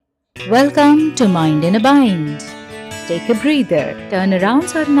Welcome to Mind in a Bind. Take a breather, turn around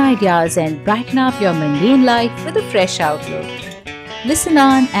certain ideas, and brighten up your mundane life with a fresh outlook. Listen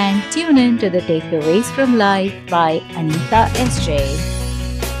on and tune in to the Takeaways from Life by Anita S.J.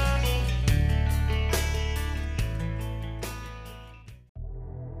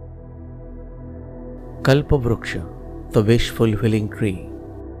 Kalpavruksha, the wish-fulfilling tree.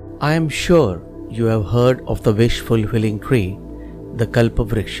 I am sure you have heard of the wish-fulfilling tree, the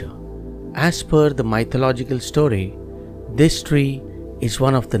Kalpavruksha. As per the mythological story, this tree is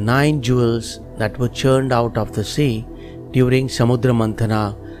one of the 9 jewels that were churned out of the sea during Samudra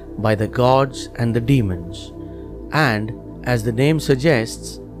Manthana by the gods and the demons. And as the name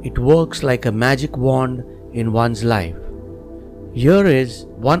suggests, it works like a magic wand in one's life. Here is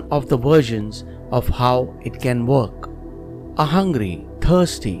one of the versions of how it can work. A hungry,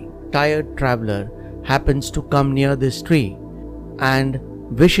 thirsty, tired traveler happens to come near this tree and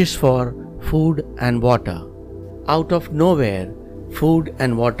wishes for food and water. Out of nowhere, food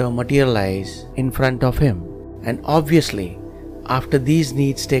and water materialize in front of him, and obviously, after these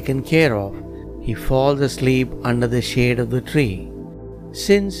needs taken care of, he falls asleep under the shade of the tree.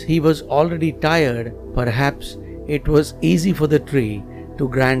 Since he was already tired, perhaps it was easy for the tree to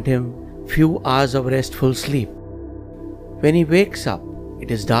grant him few hours of restful sleep. When he wakes up,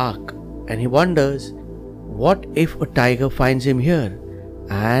 it is dark, and he wonders, what if a tiger finds him here?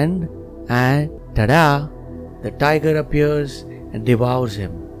 And tada! The tiger appears and devours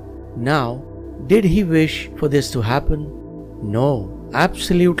him. Now, did he wish for this to happen? No,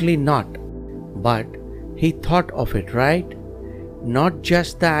 absolutely not. But he thought of it, right? Not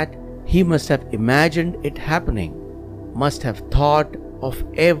just that, he must have imagined it happening, must have thought of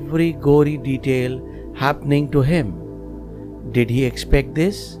every gory detail happening to him. Did he expect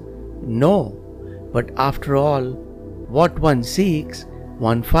this? No. But after all, what one seeks,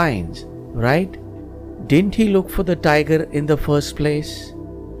 one finds, right? Didn't he look for the tiger in the first place?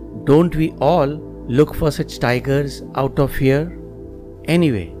 Don't we all look for such tigers out of fear?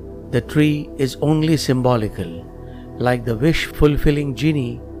 Anyway, the tree is only symbolical, like the wish-fulfilling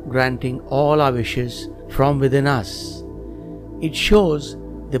genie granting all our wishes from within us. It shows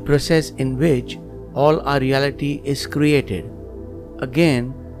the process in which all our reality is created,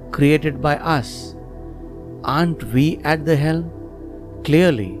 again created by us. Aren't we at the helm?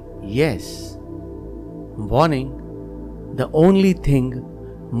 Clearly, yes. Warning: the only thing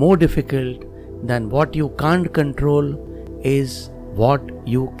more difficult than what you can't control is what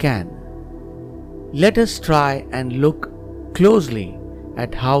you can. Let us try and look closely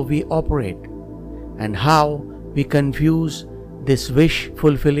at how we operate and how we confuse this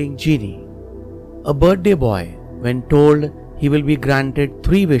wish-fulfilling genie. A birthday boy, when told he will be granted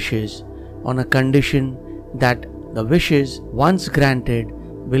 3 wishes on a condition that the wishes once granted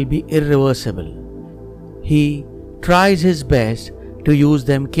will be irreversible, he tries his best to use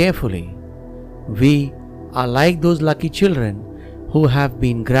them carefully. We are like those lucky children who have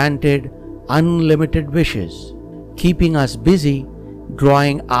been granted unlimited wishes, keeping us busy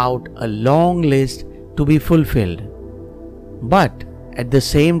drawing out a long list to be fulfilled, but at the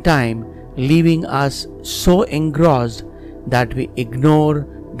same time leaving us so engrossed that we ignore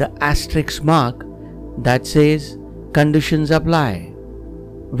the asterisk mark that says conditions apply.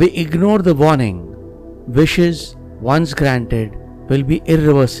 We ignore the warning: wishes once granted will be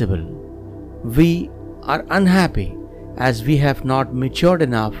irreversible. We are unhappy as we have not matured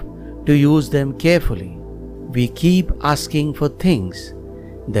enough to use them carefully. We keep asking for things,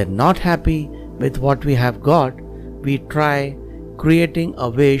 then not happy with what we have got, we try creating a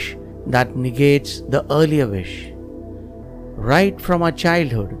wish that negates the earlier wish. Right from our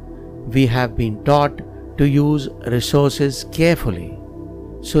childhood, we have been taught to use resources carefully.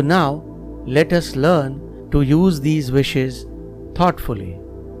 So now, let us learn to use these wishes thoughtfully.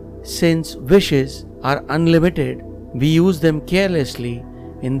 Since wishes are unlimited, we use them carelessly,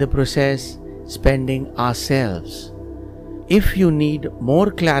 in the process spending ourselves. If you need more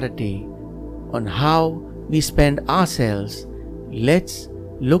clarity on how we spend ourselves, let's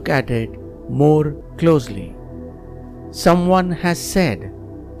look at it more closely. Someone has said,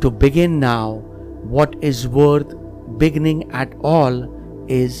 to begin now, what is worth beginning at all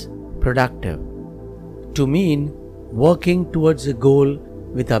is productive. To mean working towards a goal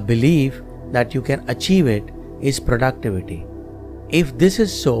with a belief that you can achieve it is productivity. If this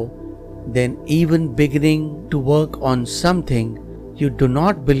is so, then even beginning to work on something you do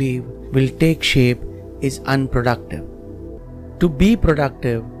not believe will take shape is unproductive. To be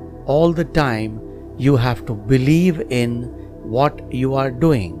productive all the time, you have to believe in what you are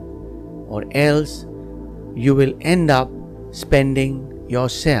doing, or else you will end up spending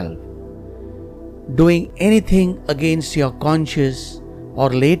yourself. Doing anything against your conscious or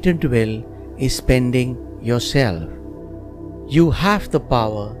latent will is spending yourself. You have the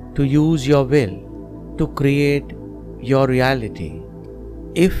power to use your will to create your reality.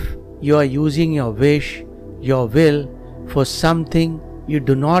 If you are using your wish, your will for something you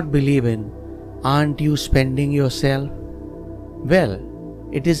do not believe in, aren't you spending yourself? Well,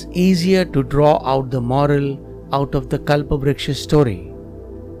 it is easier to draw out the moral out of the Kalpavriksha story.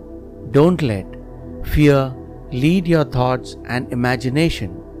 Don't let fear lead your thoughts and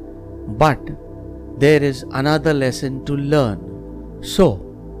imagination, but there is another lesson to learn. So,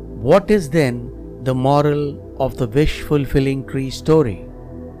 what is then the moral of the wish-fulfilling tree story?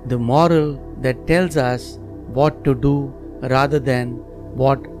 The moral that tells us what to do rather than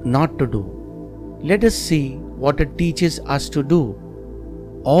what not to do. Let us see what it teaches us to do.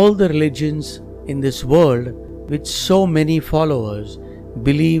 All the religions in this world with so many followers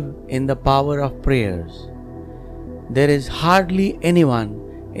believe in the power of prayers. There is hardly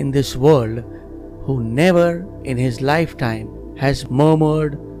anyone in this world who never in his lifetime has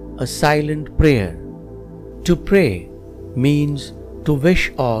murmured a silent prayer. To pray means to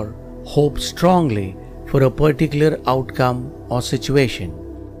wish or hope strongly for a particular outcome or situation.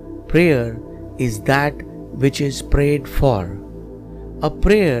 Prayer is that which is prayed for. A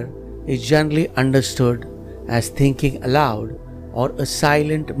prayer is generally understood as thinking aloud or a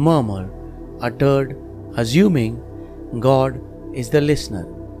silent murmur uttered assuming God is the listener.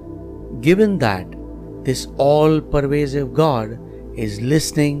 Given that this all-pervasive God is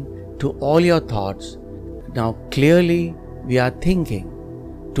listening to all your thoughts, now clearly we are thinking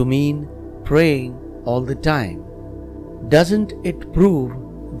to mean praying all the time. Doesn't it prove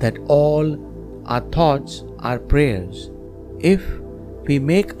that all our thoughts are prayers? If we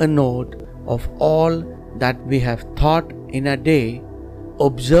make a note of all that we have thought in a day,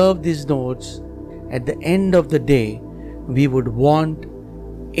 observe these notes, at the end of the day, we would want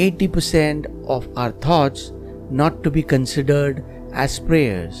 80% of our thoughts not to be considered as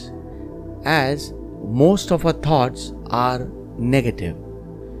prayers, as most of our thoughts are negative.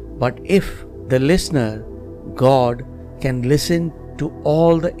 But if the listener, God, can listen to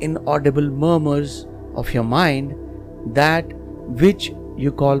all the inaudible murmurs of your mind, that which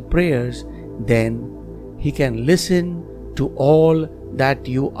you call prayers, then He can listen to all that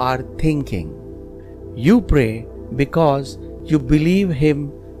you are thinking. You pray because you believe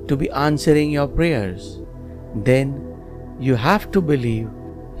Him to be answering your prayers. Then you have to believe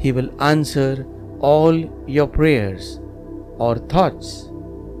He will answer all your prayers or thoughts.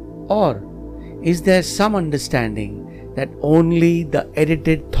 Or is there some understanding that only the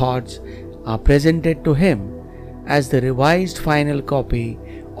edited thoughts are presented to Him as the revised final copy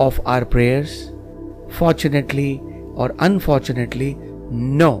of our prayers? Fortunately or unfortunately,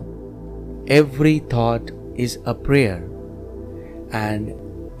 no. Every thought is a prayer. And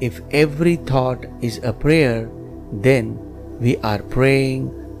if every thought is a prayer, then we are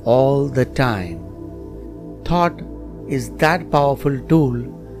praying all the time. Thought is that powerful tool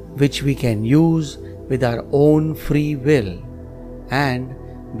which we can use with our own free will, and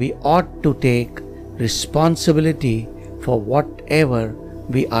we ought to take responsibility for whatever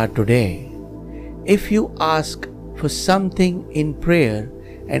we are today. If you ask for something in prayer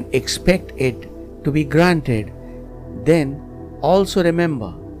and expect it to be granted, then also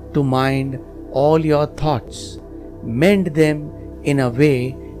remember to mind all your thoughts. Mend them in a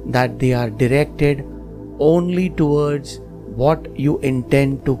way that they are directed only towards what you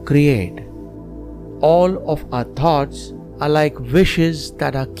intend to create. All of our thoughts are like wishes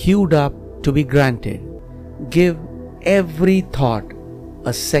that are queued up to be granted. Give every thought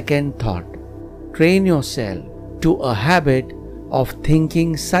a second thought. Train yourself to a habit of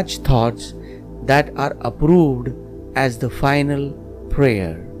thinking such thoughts that are approved as the final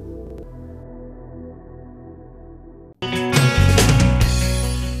prayer.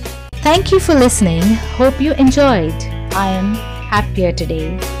 Thank you for listening. Hope you enjoyed. I am happier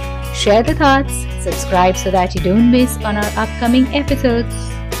today. Share the thoughts, subscribe so that you don't miss on our upcoming episodes.